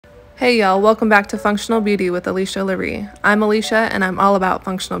Hey y'all, welcome back to Functional Beauty with Alicia Larie. I'm Alicia and I'm all about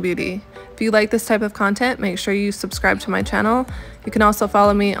functional beauty. If you like this type of content, make sure you subscribe to my channel. You can also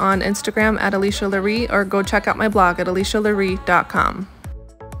follow me on Instagram at Alicia Larie or go check out my blog at alicialarie.com.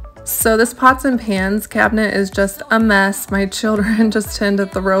 So this pots and pans cabinet is just a mess. My children just tend to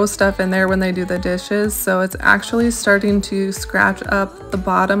throw stuff in there when they do the dishes, so it's actually starting to scratch up the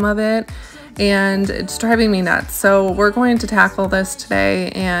bottom of it. And it's driving me nuts. So we're going to tackle this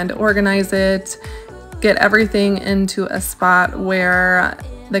today and organize it, get everything into a spot where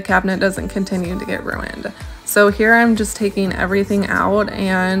the cabinet doesn't continue to get ruined. So here I'm just taking everything out,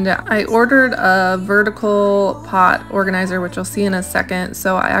 and I ordered a vertical pot organizer, which you'll see in a second.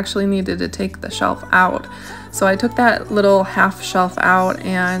 So I actually needed to take the shelf out. So I took that little half shelf out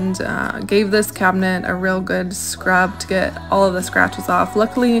and gave this cabinet a real good scrub to get all of the scratches off.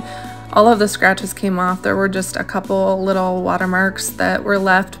 Luckily, all of the scratches came off. There were just a couple little watermarks that were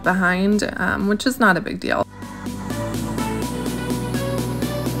left behind, which is not a big deal.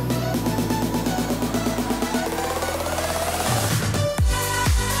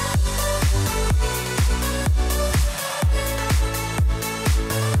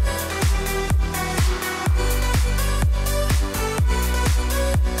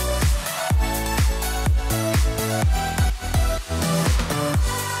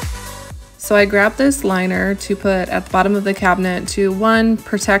 So I grabbed this liner to put at the bottom of the cabinet to, one,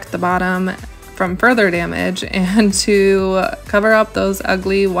 protect the bottom from further damage, and to cover up those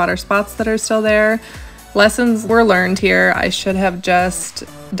ugly water spots that are still there. Lessons were learned here. I should have just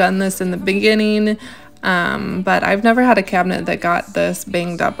done this in the beginning, but I've never had a cabinet that got this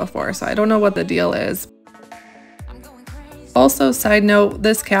banged up before, so I don't know what the deal is. Also, side note,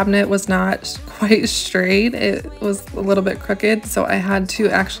 this cabinet was not quite straight. It was a little bit crooked, so I had to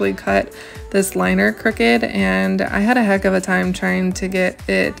actually cut this liner crooked, and I had a heck of a time trying to get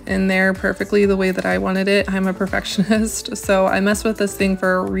it in there perfectly the way that I wanted it. I'm a perfectionist, so I messed with this thing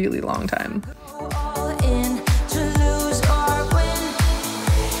for a really long time.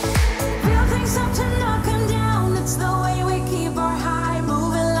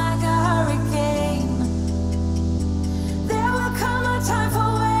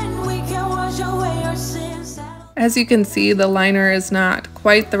 As you can see, the liner is not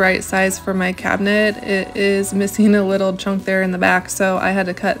quite the right size for my cabinet. It is missing a little chunk there in the back, so I had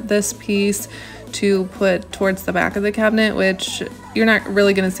to cut this piece to put towards the back of the cabinet, which you're not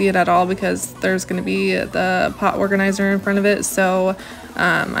really going to see it at all because there's going to be the pot organizer in front of it. So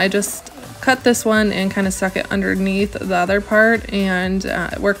I just cut this one and kind of stuck it underneath the other part, and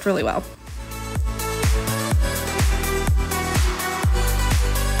it worked really well.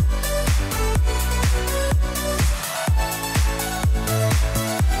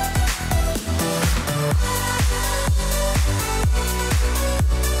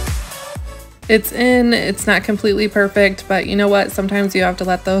 It's not completely perfect, but you know what? Sometimes you have to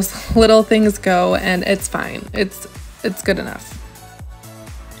let those little things go and it's fine. It's good enough.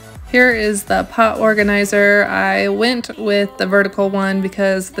 Here is the pot organizer. I went with the vertical one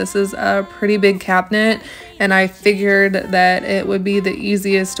because this is a pretty big cabinet, and I figured that it would be the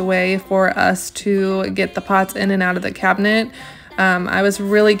easiest way for us to get the pots in and out of the cabinet. I was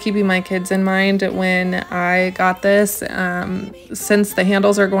really keeping my kids in mind when I got this. Since the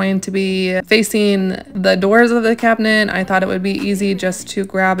handles are going to be facing the doors of the cabinet, I thought it would be easy just to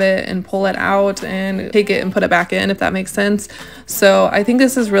grab it and pull it out and take it and put it back in, if that makes sense. So I think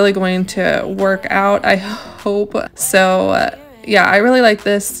this is really going to work out, I hope. So yeah, I really like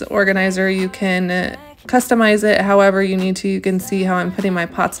this organizer. You can customize it however you need to. You can see how I'm putting my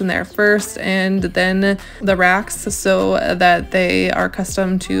pots in there first and then the racks so that they are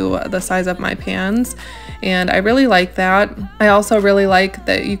custom to the size of my pans, and I really like that. I also really like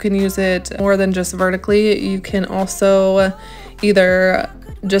that you can use it more than just vertically. You can also either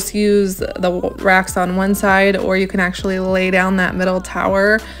just use the racks on one side, or you can actually lay down that middle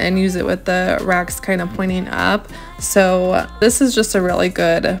tower and use it with the racks kind of pointing up. So this is just a really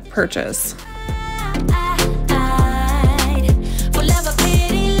good purchase.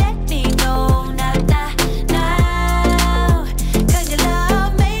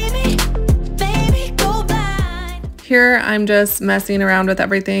 Here I'm just messing around with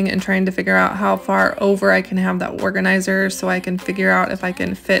everything and trying to figure out how far over I can have that organizer so I can figure out if I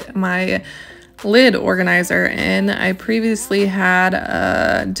can fit my lid organizer in. I previously had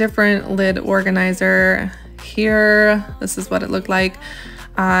a different lid organizer here. This is what it looked like.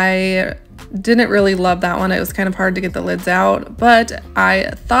 I didn't really love that one. It was kind of hard to get the lids out, but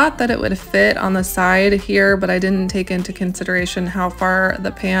I thought that it would fit on the side here, but I didn't take into consideration how far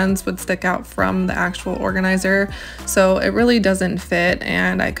the pans would stick out from the actual organizer. So it really doesn't fit,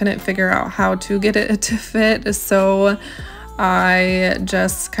 and I couldn't figure out how to get it to fit. So I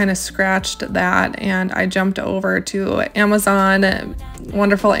just kind of scratched that and I jumped over to Amazon.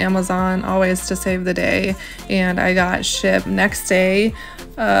 Wonderful Amazon, always to save the day. And I got shipped next day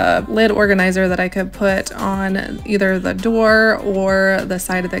a lid organizer that I could put on either the door or the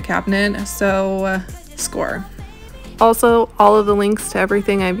side of the cabinet. So score. Also, all of the links to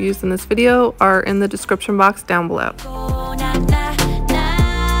everything I've used in this video are in the description box down below.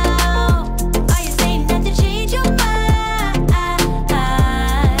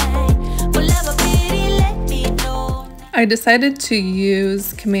 I decided to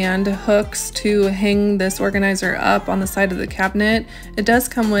use command hooks to hang this organizer up on the side of the cabinet. It does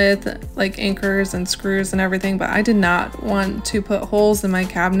come with like anchors and screws and everything, but I did not want to put holes in my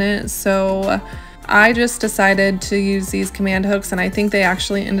cabinet, so I just decided to use these command hooks, and I think they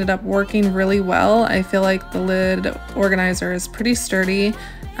actually ended up working really well. I feel like the lid organizer is pretty sturdy,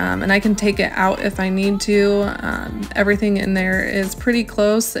 and I can take it out if I need to. Everything in there is pretty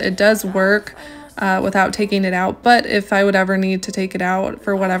close. It does work without taking it out, but if I would ever need to take it out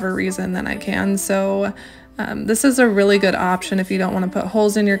for whatever reason, then I can. So this is a really good option if you don't want to put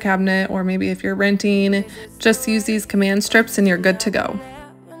holes in your cabinet, or maybe if you're renting, just use these command strips and you're good to go.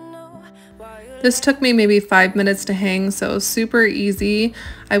 This took me maybe 5 minutes to hang, so super easy.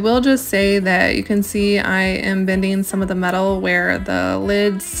 I will just say that you can see I am bending some of the metal where the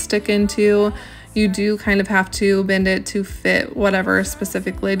lids stick into. You do kind of have to bend it to fit whatever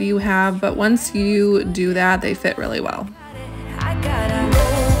specific lid you have, but once you do that, they fit really well.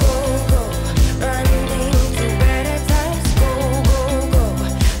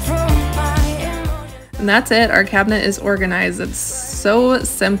 And that's it. Our cabinet is organized. It's so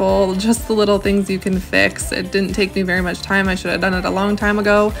simple, just the little things you can fix. It didn't take me very much time. I should have done it a long time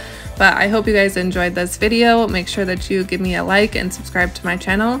ago. But I hope you guys enjoyed this video. Make sure that you give me a like and subscribe to my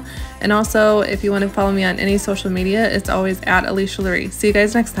channel. And also, if you want to follow me on any social media, it's always at Alicia Larie. See you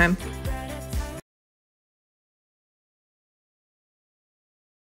guys next time.